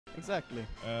Exactly.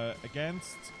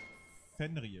 Against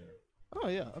Fenrir. Oh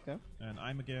yeah, okay. And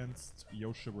I'm against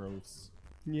Yoshiros.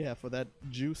 Yeah, for that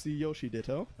juicy Yoshi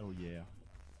Ditto. Oh yeah.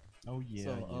 Oh yeah.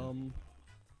 So, yeah.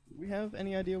 do we have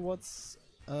any idea what's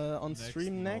on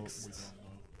stream No, next?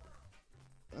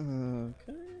 we don't know.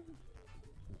 Okay.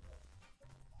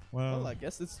 Well, Well, I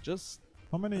guess it's just.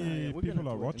 how many yeah, we're gonna people have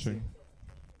are to wait and see. watching?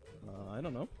 I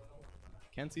don't know.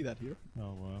 Can't see that here.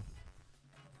 Oh well.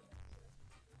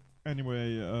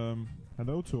 Anyway,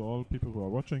 hello to all people who are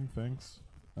watching. Thanks.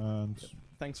 And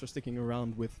Thanks for sticking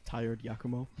around with Tired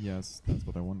Yakumo. yes, that's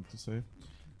what I wanted to say.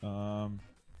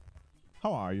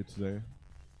 How are you today?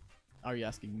 Are you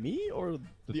asking me or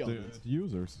the audience? The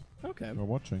users Okay. who are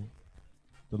watching.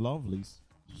 The lovelies.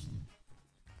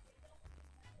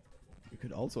 You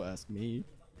could also ask me.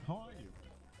 How are you?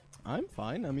 I'm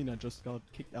fine. I mean, I just got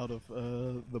kicked out of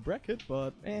the bracket,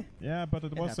 but eh. Yeah, but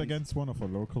it was happens. against one of our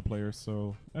local players,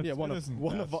 so Yeah, one isn't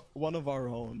bad. of our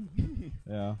own.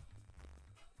 Yeah,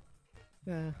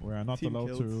 Yeah. we are not Team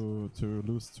allowed to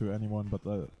lose to anyone but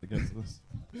against us.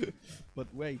 But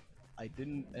wait, I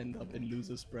didn't end up in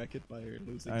losers bracket by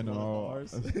losing I to one know. of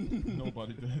ours.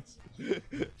 Nobody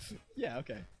did. Yeah.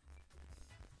 Okay.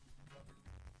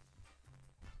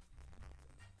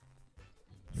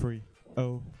 Free.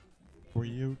 Oh.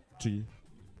 Ryuji.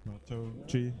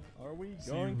 Motoji. Are we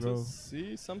going Zero. to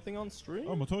see something on stream?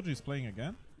 Oh, Motoji is playing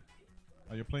again?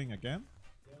 Are you playing again?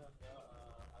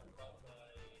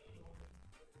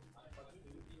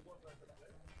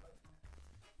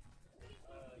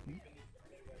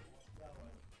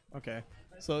 Okay.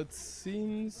 So it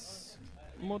seems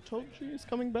Motoji is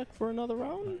coming back for another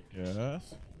round.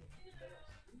 Yes.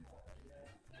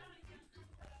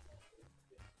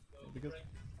 Because.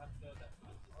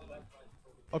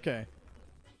 Okay.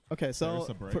 Okay. So There's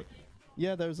a break.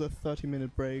 yeah, there's a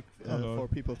 30-minute break Hello. for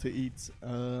people to eat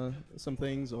some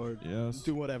things or Yes.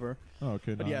 do whatever. Oh,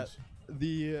 okay, But nice. yeah,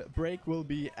 the break will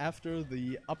be after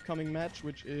the upcoming match,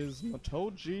 which is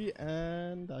Motoji,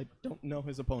 and I don't know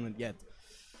his opponent yet.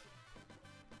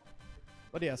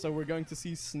 But yeah, so we're going to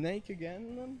see Snake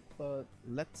again, but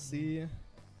let's see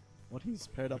what he's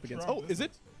paired up against. Oh, is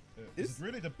it? Is it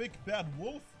really the big bad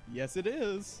wolf? Yes, it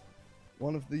is.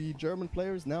 One of the German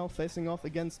players now facing off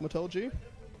against Motoji.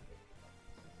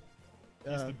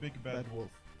 He's the big bad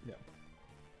wolf. Yeah.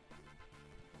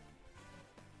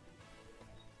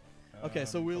 Okay,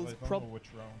 so we'll I don't know which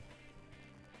round.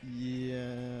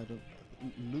 Yeah,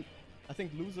 I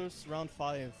think losers round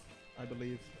 5, I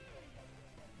believe.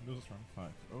 Losers round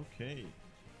 5. Okay.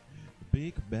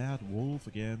 Big bad wolf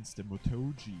against the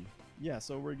Motoji. Yeah,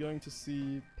 so we're going to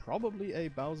see probably a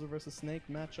Bowser versus Snake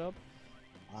matchup.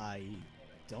 I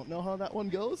don't know how that one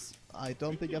goes. I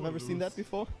don't think I've ever seen that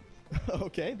before.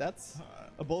 Okay, that's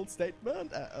a bold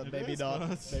statement. Maybe is, not.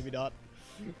 but- Maybe not.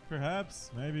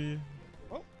 Perhaps, maybe.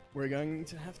 Well, we're going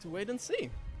to have to wait and see.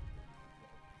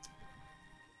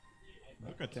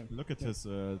 Look at his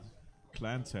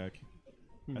clan tag.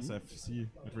 SFC.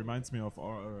 It reminds me of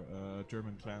our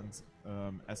German clans,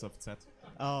 SFZ.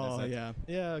 Oh, SZ. yeah.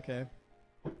 Yeah, okay.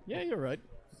 Yeah, you're right.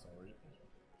 Sorry.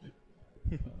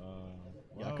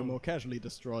 Yakumo casually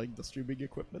destroying the streaming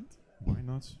equipment. Why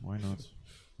not? Why not?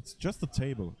 It's just a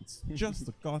table. It's just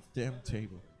a goddamn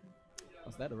table.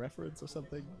 Was that a reference or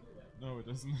something? No, it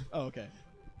isn't. Oh, okay.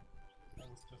 I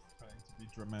was just trying to be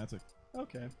dramatic.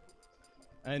 Okay.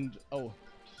 And, oh,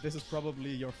 this is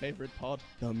probably your favorite part.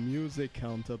 The music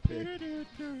counter pick. Okay.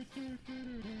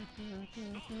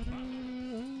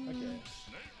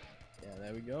 Yeah,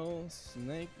 there we go.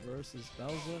 Snake versus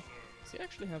Bowser. Does he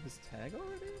actually have his tag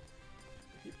already?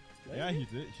 Yeah, he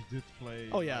did. He did play.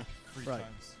 Oh, yeah. like 3 Right.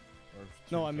 times. Or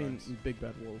No, 2 I mean times. Big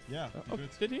Bad Wolf. Yeah, he Oh, did.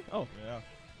 did he? Oh, Yeah.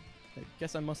 I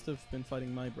guess I must have been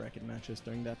fighting my bracket matches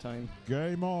during that time.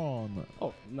 Game on.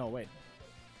 Oh, no, wait.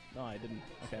 No, I didn't.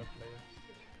 Okay.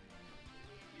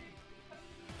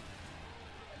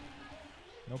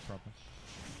 No problem.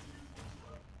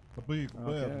 The big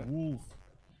Okay. bad wolf.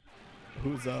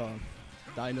 Who's a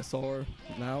dinosaur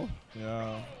now?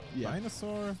 Yeah. Yeah.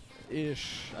 Dinosaur.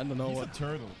 Ish. I don't know He's what. a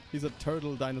turtle. He's a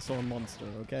turtle dinosaur monster,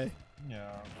 okay?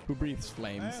 Yeah. Who breathes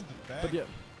flames. And the bag. But yeah.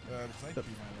 The flank The-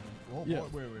 beam, oh, Yeah.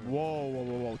 wait. Whoa, whoa,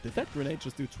 whoa, whoa. Did that grenade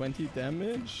just do 20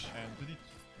 damage? And did he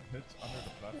hit under the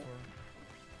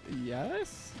platform?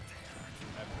 Yes?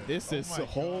 Epic. This Oh is my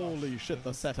holy gosh. shit,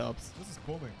 the setups. This is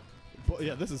bullying.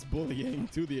 Yeah, this is bullying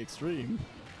to the extreme.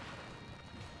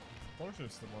 Porsche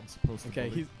is the one supposed to Okay,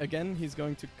 bully. he's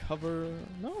going to cover.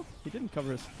 No, he didn't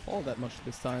cover his fall that much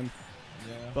this time.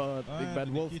 Yeah. But Big And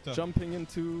Bad Wolf Nikita. jumping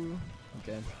into.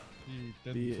 Okay, He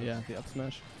the didn't hit. up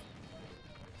smash.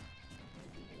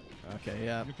 Okay,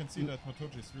 yeah. You can see that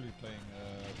Motoji is really playing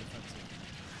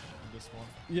one.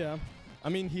 Yeah. I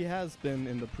mean, he has been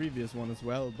in the previous one as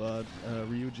well, but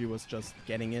Ryuji was just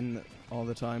getting in all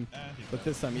the time. But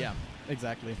this time, yeah,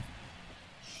 exactly.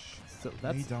 So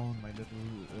that's Lay down, my little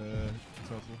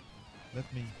turtle.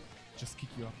 Let me just kick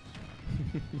you up.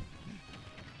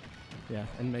 yeah,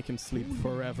 and make him sleep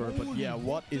forever. But yeah,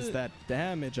 what is that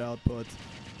damage output?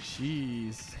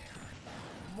 Jeez.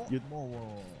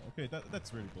 More. Okay,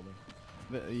 that's really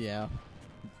bullying. Yeah.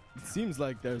 It seems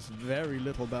like there's very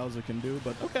little Bowser can do,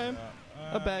 but okay.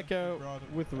 A back air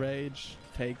with rage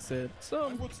takes it. So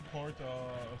I would support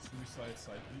a suicide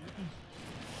side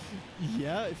B.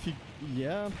 yeah, if he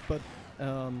but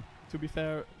to be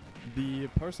fair, the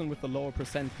person with the lower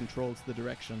percent controls the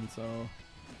direction, so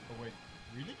Oh wait,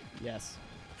 really? yes.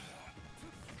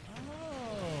 Oh.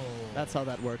 That's how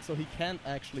that works. So he can't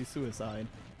actually suicide.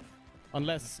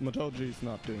 Unless Motoji is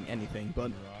not doing anything,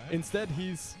 but instead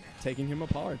he's taking him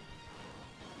apart.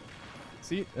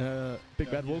 See,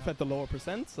 BigBadWolf at the lower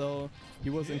percent, so he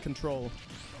was in control.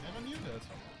 Never knew that.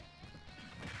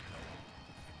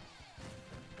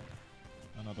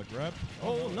 Another grab.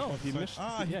 Oh no, he missed.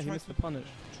 He missed the punish.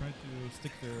 Tried to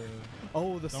stick the.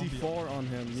 Oh, the C4 on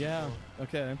him. Yeah.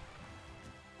 Okay.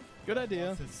 Good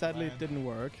idea. Sadly, it didn't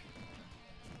work.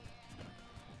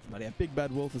 But yeah,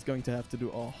 BigBadWolf is going to have to do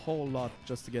a whole lot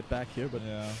just to get back here. But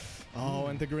yeah. Oh,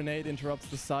 and the grenade interrupts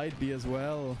the side B as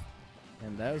well.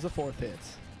 And there's a 4th hit.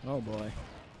 Oh boy.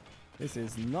 This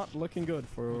is not looking good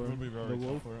for the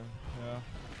wolf.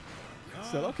 Yeah.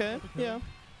 Still okay. Yeah.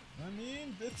 I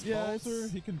mean, it's Bowser.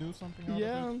 He can do something out of it.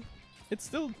 Yeah. It's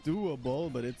still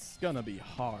doable, but it's gonna be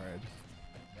hard.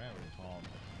 Very hard.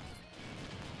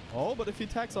 Oh, but if he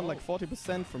tacks on like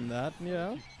 40% from that,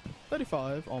 yeah.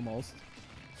 35, almost.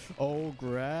 Oh,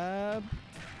 grab.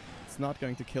 It's not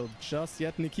going to kill just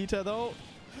yet. Nikita, though.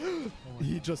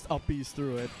 He just up B's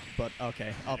through it. But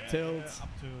okay, up tilt. Up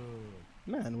tilt.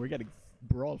 Man, we're getting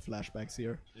brawl flashbacks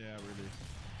here. Yeah, really.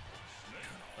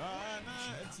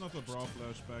 Nah, it's not a brawl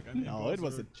flashback. I No, Bowser, it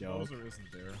was a joke. Bowser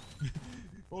isn't there.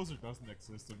 Bowser doesn't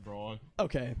exist in Brawl.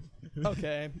 Okay.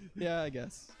 Okay. Yeah, I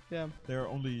guess. Yeah. There are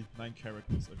only 9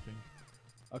 characters, I think.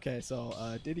 Okay, so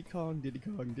Diddy Kong, Yeah,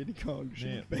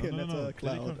 Bayonetta,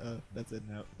 Cloud, Kong. that's it.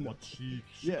 No, No. what she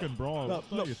Yeah. can brawl. No,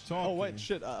 What no. are you talking? Oh wait,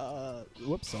 shit.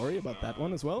 Whoops, sorry about that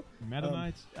one as well. Meta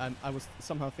Knight. I was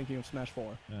somehow thinking of Smash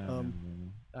 4.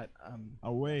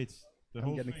 Oh wait,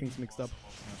 I'm getting things mixed up.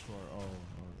 Smash 4. Oh,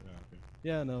 yeah, okay.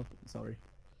 Yeah, no, sorry.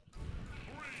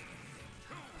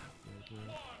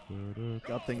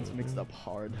 Got things mixed up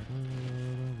hard.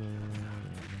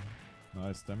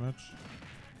 Nice damage.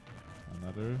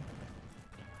 Another.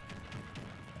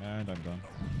 And I'm done.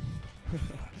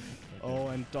 Oh,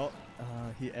 and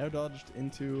he air dodged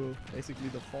into basically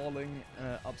the falling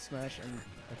up smash and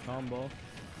a combo.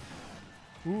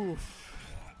 Oof.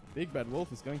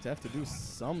 BigBadWolf is going to have to do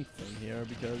something here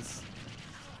because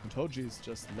Motoji is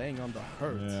just laying on the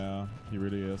hurt. Yeah, he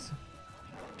really is.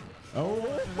 Oh,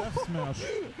 an F smash!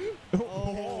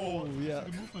 Oh, yeah.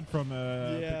 The movement from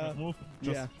BigBadWolf.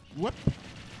 Yeah. Whoop!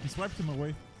 He swiped him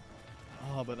away.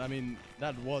 Oh, but I mean,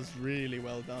 that was really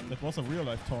well done. That was a real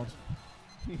life taunt.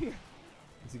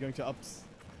 Is he going to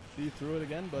see through it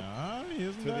again? But he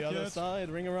isn't to the other side,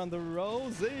 ring around the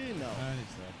rosy. No. And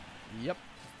he's dead. Yep.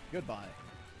 Goodbye.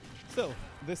 Still,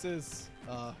 this is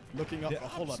looking up a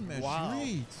whole lot. Smash Wow.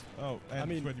 read. Oh, and I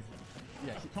mean, 24.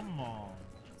 Yeah. Come on.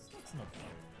 That's not fair.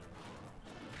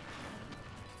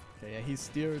 Okay, yeah, he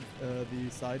steered the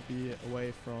side B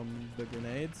away from the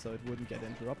grenade so it wouldn't get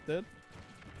interrupted.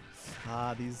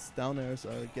 These down airs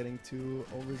are getting too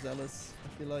overzealous, I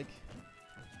feel like.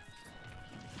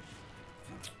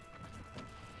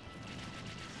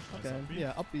 Okay,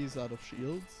 yeah, up B's out of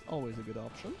shields, always a good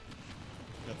option.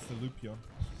 That's the Lupion.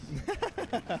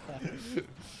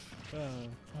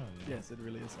 Yes, it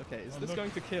really is. Okay, is this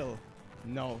going to kill?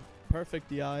 No. Perfect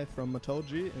DI from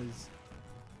Motoji is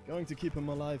going to keep him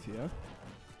alive here.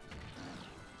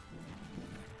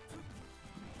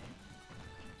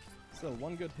 Still,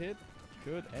 one good hit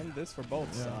could end this for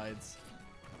both sides.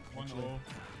 1-0.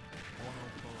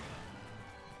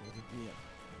 Yeah.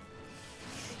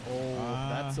 Oh,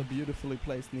 that's a beautifully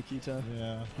placed Nikita.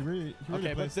 Yeah, he really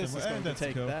okay, but this is going to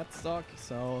take go. that stock,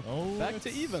 so back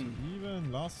to even.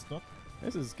 Even last stock.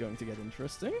 This is going to get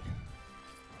interesting.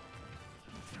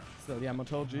 Still, yeah,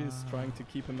 Motoji is trying to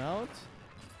keep him out.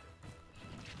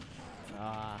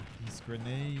 These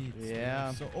grenades.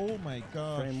 Yeah. So, oh my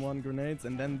god. Frame 1 grenades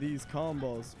and then these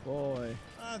combos, boy.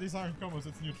 These aren't combos,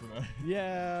 it's neutral.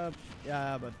 Yeah,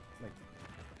 but like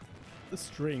the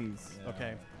strings. Yeah.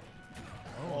 Okay.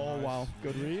 Oh, nice. Wow,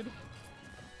 good read.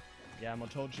 Yeah,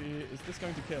 Motoji, is this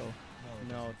going to kill?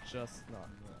 No, just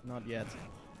not yet.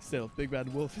 Still,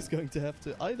 BigBadWolf is going to have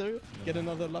to either get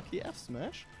another lucky F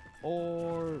smash,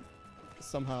 or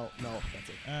somehow that's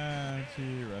it. And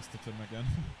he rested him again.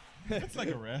 It's like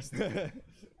a rest.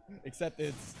 Except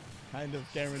it's kind of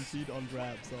guaranteed on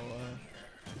grab. So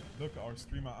look, our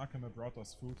streamer Akame brought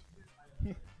us food.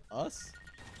 us?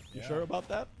 You Yeah. sure about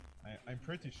that? I'm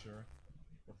pretty sure.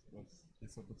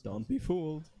 Don't be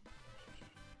fooled.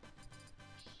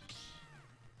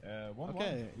 1-1.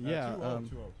 Okay, yeah, 2-0,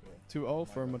 2-0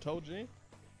 for Motoji,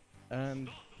 and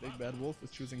BigBadWolf is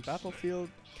choosing Battlefield.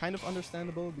 Kind of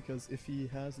understandable, because if he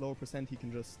has lower percent, he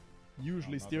can just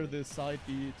usually steer this side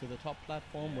B to the top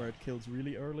platform where it kills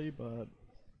really early, but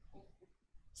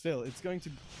still, it's going to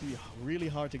be really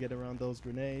hard to get around those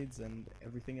grenades and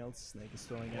everything else Snake is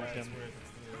throwing at it's him. weird.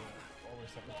 It's always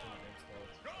happens when the game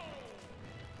starts.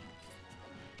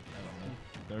 I don't know.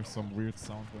 There's some weird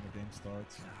sound when the game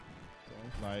starts.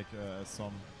 Like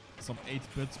some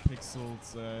 8-bit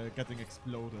pixels getting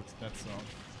exploded. That sound.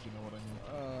 Do you know what I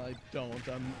mean? I don't.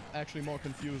 I'm actually more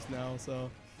confused now,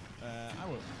 so...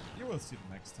 You will see it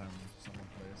next time someone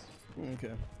plays.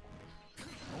 Okay.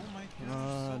 Oh my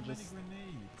god, so many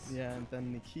grenades. Yeah, and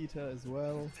then Nikita as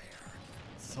well.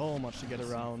 So much to get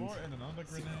around. C4 and another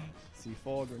grenade.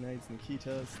 C4, grenades,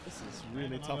 Nikitas. This is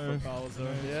really And tough for another Bowser.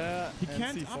 grenade. Yeah, He and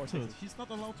can't C4 up takes tilt. it. He's not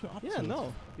allowed to up Yeah, tilt.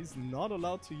 no. He's not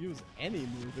allowed to use any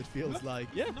move, it feels like.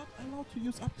 Yeah. He's not allowed to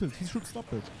use up tilt. He should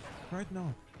stop it. Right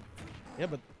now. Yeah,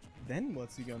 but then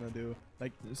what's he gonna do?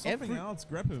 Like, Something else,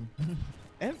 grab him.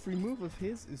 every move of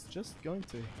his is just going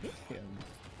to hit him.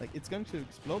 Like, it's going to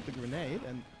explode the grenade,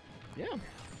 and yeah.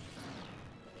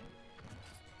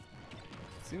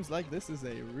 Seems like this is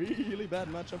a really bad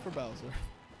matchup for Bowser.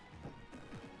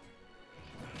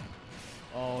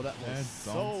 Oh, that was And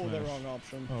so down the smash. wrong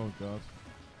option. Oh god.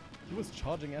 He was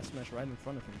charging F smash right in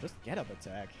front of him. Just get up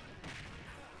attack.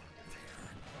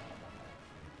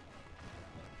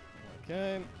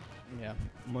 Okay. Yeah.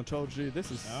 Motoji,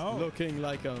 this is looking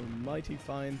like a mighty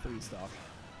fine 3-stock.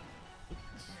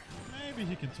 Maybe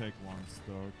he can take one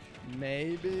stock.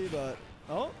 Maybe, but...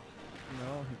 Oh!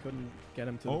 No, he couldn't get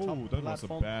him to the top Oh, that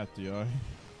platform. was a bad DI.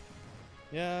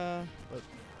 Yeah, but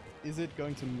is it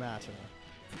going to matter?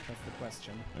 That's the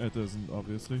question. It isn't,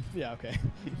 obviously. Yeah, okay.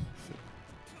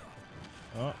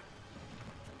 Oh.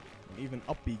 Even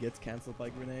up B gets cancelled by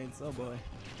grenades. Oh boy.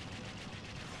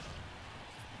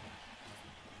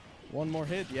 One more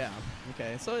hit? Yeah.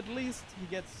 Okay, so at least he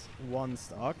gets one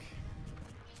stock.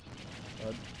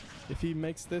 But if he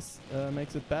makes this,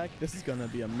 makes it back, this is gonna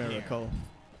be a miracle.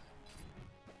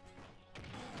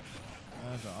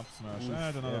 And the up smash. Oof,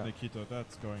 And another yeah. Nikita.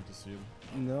 That's going to seal.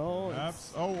 No.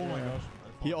 Perhaps. Oh my yeah. gosh.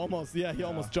 He almost, he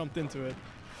almost jumped into it.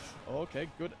 Okay,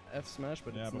 good F smash,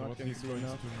 but Yeah, it's but not what going he's to be going to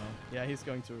enough. do now? Yeah, he's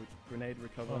going to grenade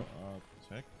recover.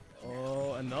 Check.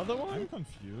 Oh, another one? I'm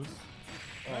confused.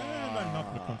 And I'm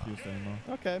not confused anymore.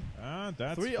 Okay. And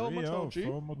that's 3-0 Motoji.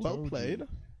 Motoji. Well played.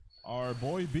 Our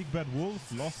boy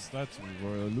BigBadWolf lost that.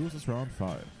 Loses round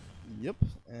 5. Yep,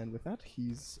 and with that,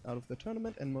 he's out of the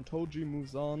tournament, and Motoji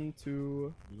moves on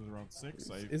to... Loses round 6.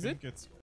 I Is think it? it's